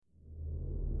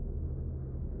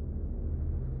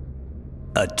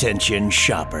Attention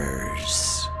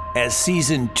shoppers. As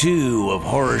Season 2 of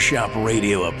Horror Shop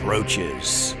Radio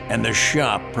approaches, and the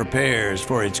shop prepares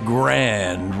for its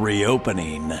grand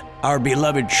reopening, our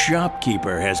beloved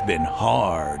shopkeeper has been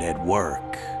hard at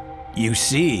work. You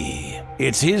see,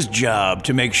 it's his job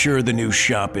to make sure the new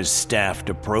shop is staffed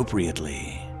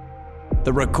appropriately.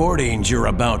 The recordings you're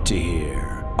about to hear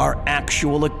are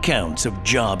actual accounts of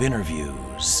job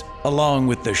interviews, along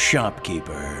with the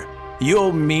shopkeeper.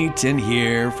 You'll meet and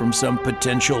hear from some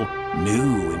potential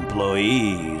new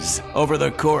employees over the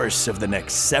course of the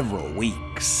next several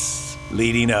weeks,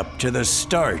 leading up to the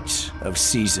start of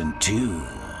Season 2.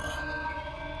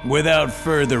 Without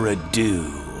further ado,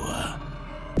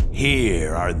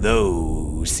 here are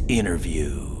those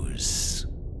interviews.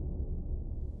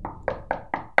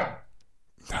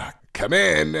 Come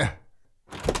in.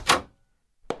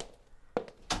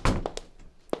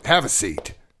 Have a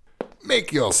seat.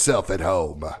 Make yourself at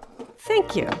home.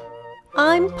 Thank you.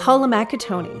 I'm Paula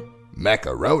Macaroni.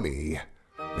 Macaroni?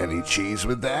 Any cheese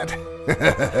with that?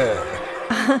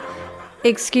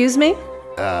 Excuse me?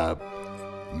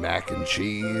 Mac and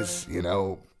cheese, you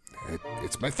know,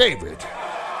 it's my favorite.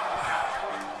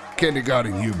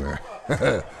 Kindergarten humor.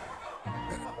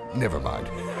 Never mind.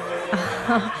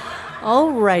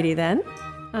 Alrighty then.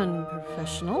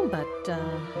 Unprofessional, but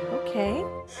okay.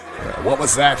 What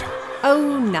was that?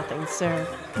 Oh, nothing, sir.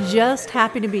 Just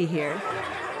happy to be here.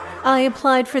 I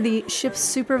applied for the ship's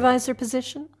supervisor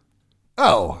position.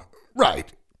 Oh,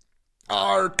 right.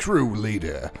 Our crew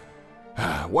leader.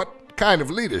 What kind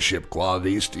of leadership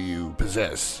qualities do you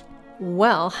possess?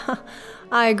 Well,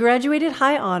 I graduated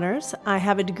high honors, I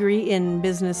have a degree in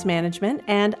business management,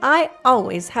 and I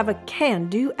always have a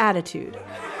can-do attitude.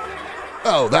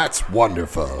 Oh, that's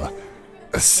wonderful.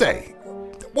 Say,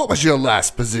 what was your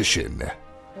last position?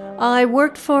 I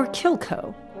worked for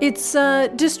Kilco. It's a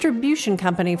distribution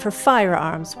company for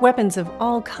firearms, weapons of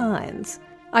all kinds.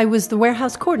 I was the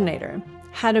warehouse coordinator,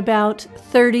 had about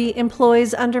 30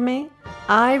 employees under me.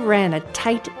 I ran a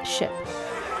tight ship.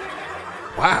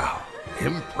 Wow,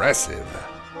 impressive.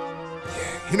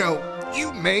 You know,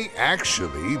 you may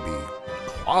actually be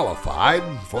qualified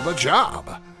for the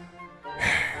job.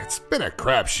 It's been a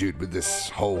crapshoot with this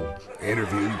whole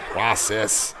interview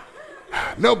process.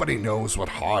 Nobody knows what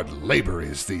hard labor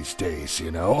is these days,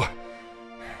 you know.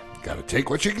 Gotta take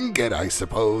what you can get, I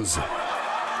suppose.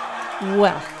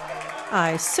 Well,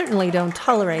 I certainly don't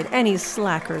tolerate any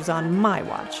slackers on my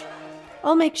watch.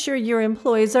 I'll make sure your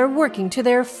employees are working to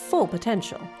their full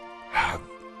potential.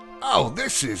 Oh,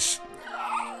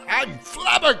 I'm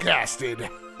flabbergasted.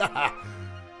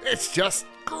 It's just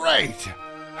great.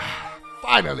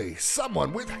 Finally,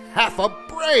 someone with half a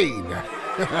brain.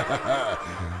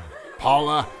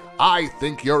 Paula, I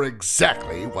think you're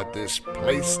exactly what this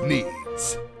place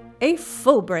needs. A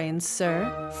full brain,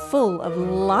 sir. Full of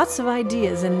lots of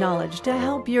ideas and knowledge to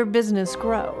help your business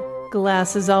grow.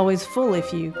 Glass is always full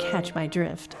if you catch my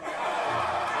drift.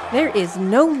 There is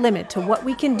no limit to what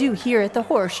we can do here at the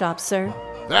horror shop, sir.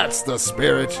 That's the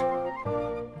spirit.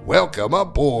 Welcome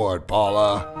aboard,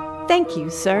 Paula. Thank you,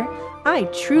 sir. I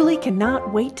truly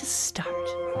cannot wait to start.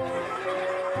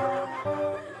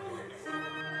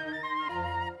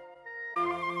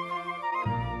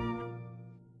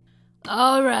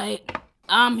 All right,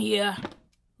 I'm here.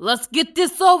 Let's get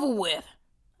this over with.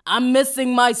 I'm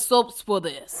missing my soaps for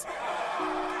this.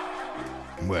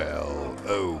 Well,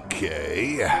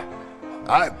 okay.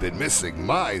 I've been missing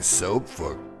my soap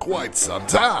for quite some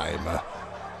time.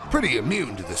 Pretty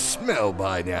immune to the smell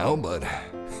by now, but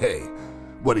hey,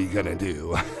 what are you gonna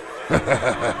do?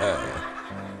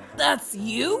 That's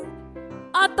you?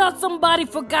 I thought somebody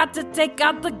forgot to take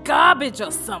out the garbage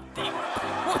or something.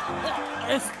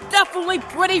 It's definitely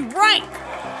pretty rank.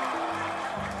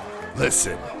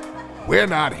 Listen, we're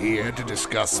not here to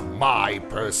discuss my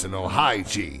personal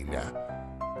hygiene.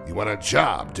 You want a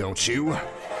job, don't you?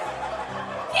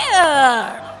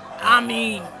 Yeah, I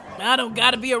mean, I don't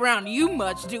gotta be around you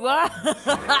much, do I?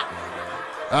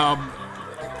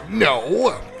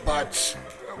 No, but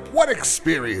what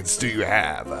experience do you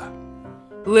have?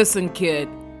 Listen, kid,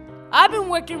 I've been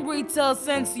working retail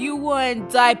since you were in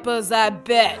diapers, I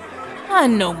bet. I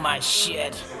know my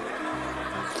shit.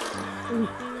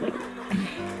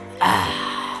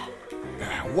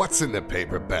 What's in the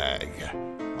paper bag?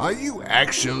 Are you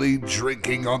actually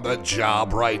drinking on the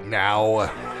job right now?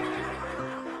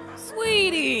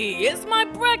 Sweetie, it's my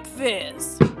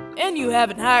breakfast. And you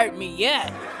haven't hired me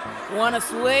yet. Want a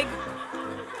swig?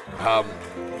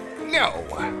 No,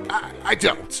 I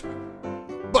don't.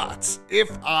 But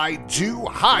if I do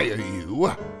hire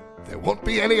you, there won't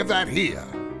be any of that here.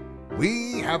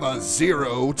 We have a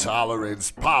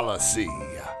zero-tolerance policy.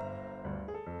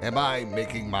 Am I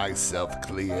making myself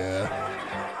clear?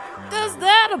 Does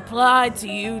that apply to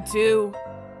you too?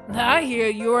 I hear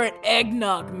you're an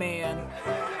eggnog man.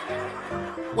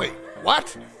 Wait,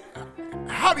 what?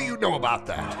 How do you know about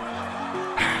that?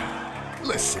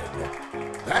 Listen,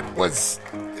 that was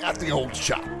at the old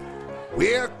shop.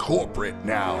 We're corporate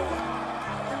now.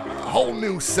 A whole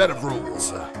new set of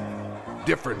rules.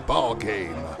 Different ball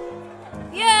game.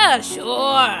 Yeah,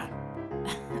 sure.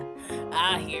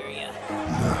 I hear ya.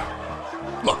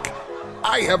 Look,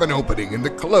 I have an opening in the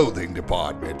clothing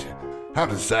department. How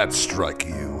does that strike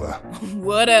you?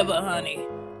 Whatever, honey.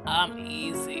 I'm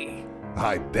easy.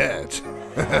 I bet.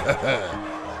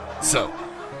 So,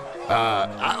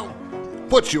 I'll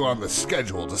put you on the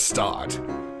schedule to start.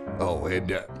 Oh, and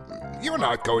you're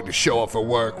not going to show up for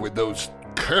work with those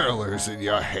curlers in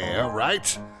your hair,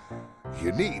 right?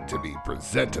 You need to be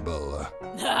presentable.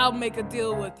 I'll make a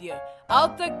deal with you.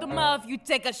 I'll take them out if you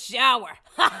take a shower.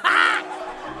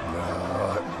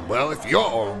 Well, if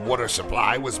your water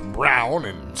supply was brown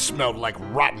and smelled like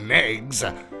rotten eggs,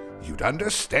 you'd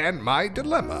understand my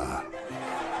dilemma.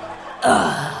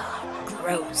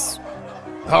 Gross.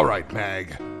 All right,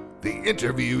 Mag. The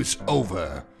interview's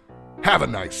over. Have a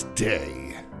nice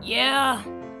day. Yeah.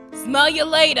 Smell you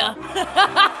later.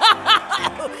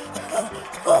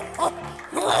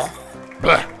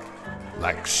 Blah.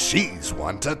 Like she's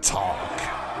one to talk.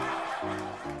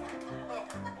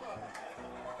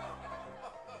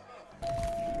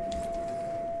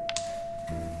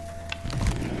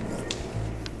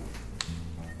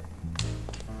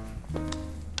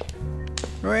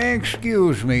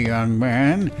 Excuse me, young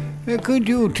man. Could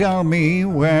you tell me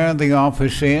where the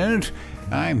office is?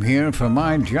 I'm here for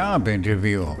my job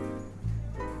interview.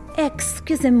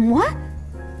 Excusez-moi?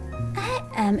 I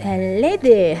am a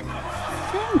lady.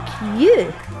 Thank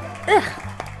you. Ugh.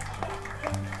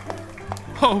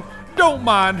 Oh, don't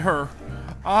mind her.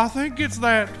 I think it's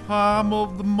that time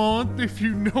of the month, if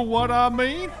you know what I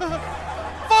mean.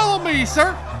 Follow me,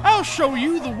 sir. I'll show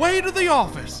you the way to the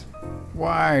office.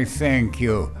 Why, thank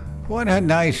you. What a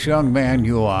nice young man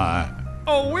you are.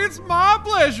 Oh, it's my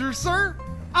pleasure, sir.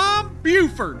 I'm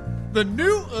Buford, the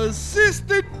new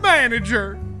assistant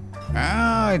manager.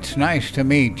 Ah, it's nice to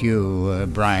meet you,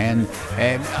 Brian.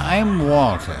 I'm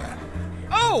Walter.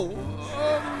 Oh,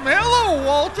 hello,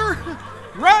 Walter.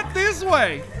 Right this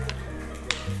way.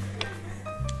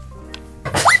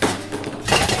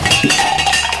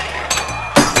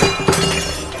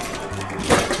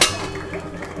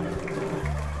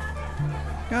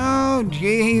 Oh,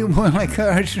 gee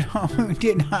willikers. Oh,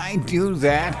 did I do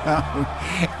that?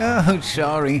 Oh,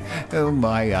 sorry. Oh,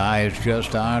 my eyes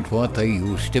just aren't what they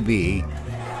used to be.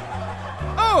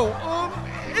 Oh,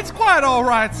 it's quite all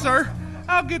right, sir.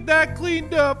 I'll get that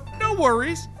cleaned up. No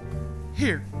worries.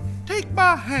 Here, take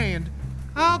my hand.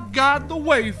 I'll guide the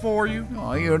way for you.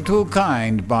 Oh, you're too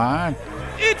kind, Bart.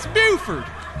 It's Buford,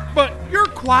 but you're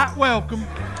quite welcome.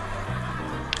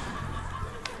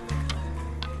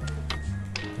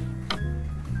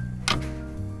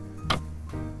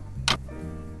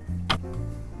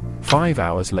 Five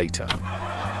hours later.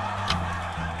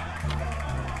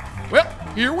 Well,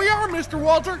 here we are, Mr.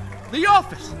 Walter. The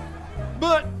office.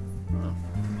 But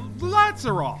the lights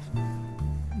are off.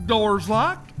 Door's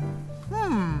locked.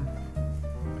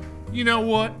 You know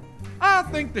what? I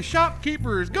think the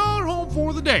shopkeeper has gone home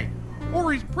for the day.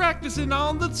 Or he's practicing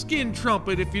on the skin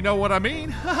trumpet, if you know what I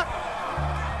mean.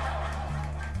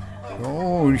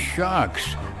 Oh,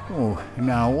 shucks. Oh,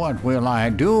 now what will I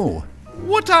do?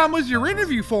 What time was your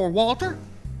interview for, Walter?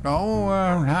 Oh,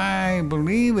 I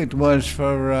believe it was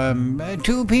for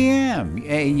 2 p.m.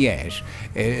 Yes,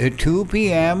 2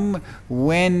 p.m.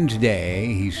 Wednesday,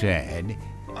 he said.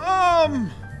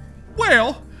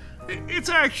 Well, it's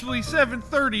actually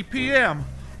 7:30 p.m.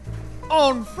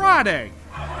 on Friday.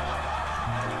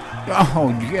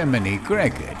 Oh, Jiminy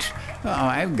Crickets. Oh,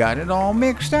 I've got it all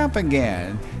mixed up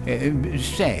again.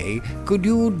 Say, could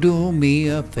you do me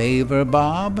a favor,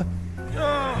 Bob?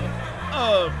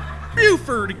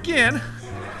 Buford again?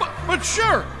 But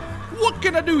sure. What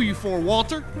can I do you for,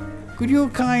 Walter? Could you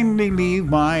kindly leave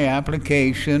my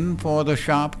application for the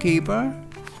shopkeeper?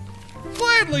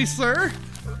 Gladly, sir.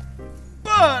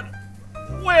 But,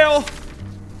 well,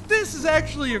 this is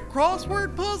actually a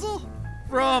crossword puzzle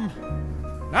from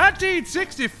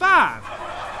 1965.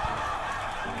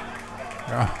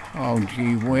 Oh,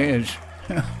 gee whiz.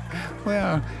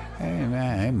 Well,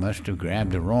 I must have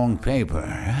grabbed the wrong paper.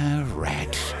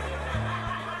 Rats.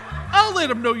 I'll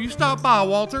let him know you stopped by,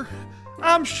 Walter.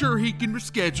 I'm sure he can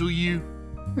reschedule you.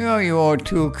 Oh, you're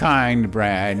too kind,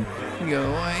 Brad.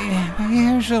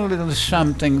 Here's a little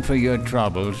something for your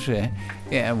troubles.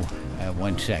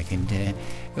 One second.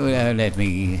 Let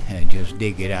me just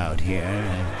dig it out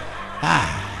here.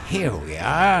 Here we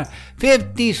are.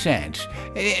 50 cents.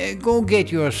 Go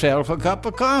get yourself a cup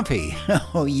of coffee.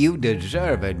 Oh, you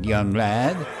deserve it, young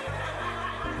lad.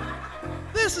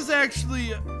 This is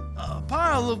actually a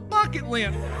pile of bucket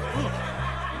lint.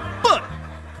 But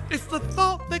it's the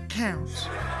thought that counts.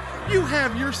 You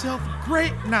have yourself a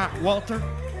great night, Walter.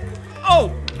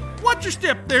 Oh, watch your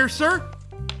step there, sir.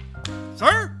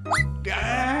 Sir?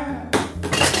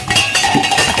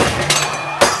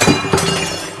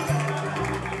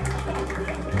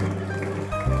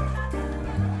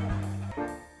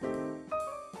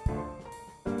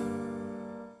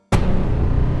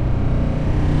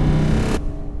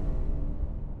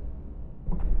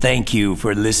 Thank you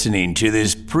for listening to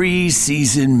this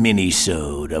pre-season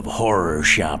minisode of Horror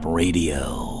Shop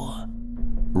Radio.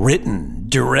 Written,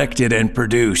 directed, and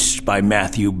produced by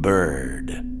Matthew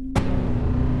Bird.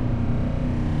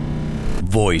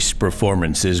 Voice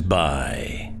performances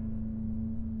by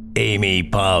Amy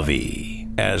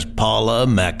Pavi as Paula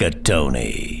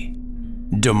Macatoni,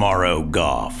 Damaro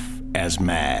Goff as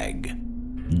Mag,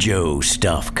 Joe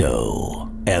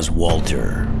Stofko as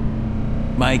Walter,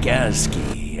 Mike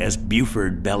Askey as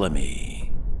Buford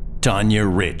Bellamy, Tanya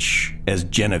Rich as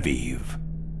Genevieve,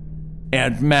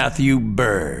 and Matthew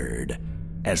Bird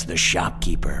as the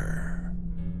shopkeeper.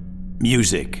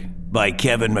 Music by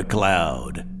Kevin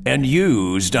MacLeod and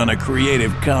used on a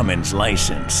Creative Commons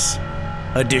license.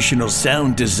 Additional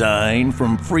sound design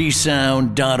from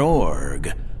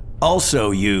freesound.org, also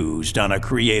used on a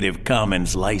Creative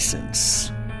Commons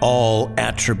license. All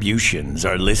attributions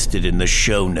are listed in the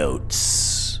show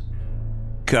notes.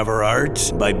 Cover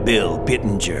art by Bill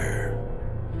Pittenger.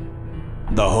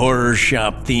 The Horror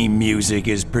Shop theme music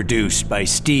is produced by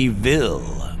Steve Vill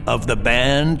of the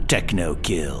band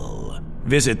Technokill.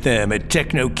 Visit them at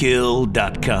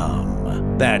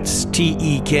technokill.com. That's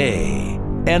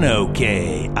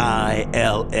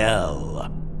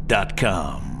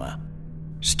TEKNOKILL.com.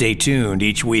 Stay tuned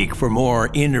each week for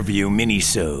more interview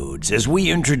minisodes as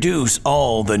we introduce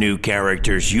all the new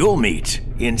characters you'll meet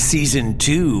in Season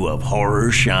 2 of Horror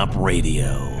Shop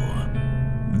Radio.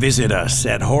 Visit us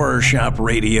at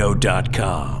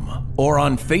horrorshopradio.com or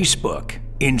on Facebook,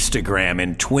 Instagram,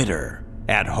 and Twitter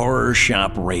at Horror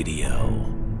Shop Radio.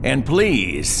 And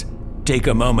please take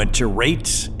a moment to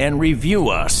rate and review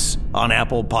us on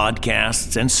Apple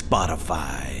Podcasts and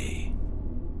Spotify.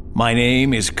 My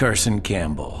name is Carson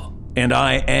Campbell, and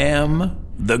I am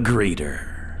the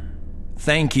Greeter.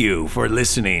 Thank you for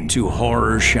listening to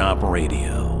Horror Shop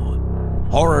Radio.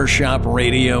 Horror Shop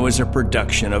Radio is a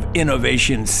production of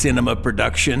Innovation Cinema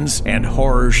Productions and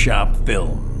Horror Shop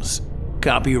Films.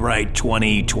 Copyright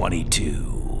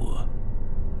 2022.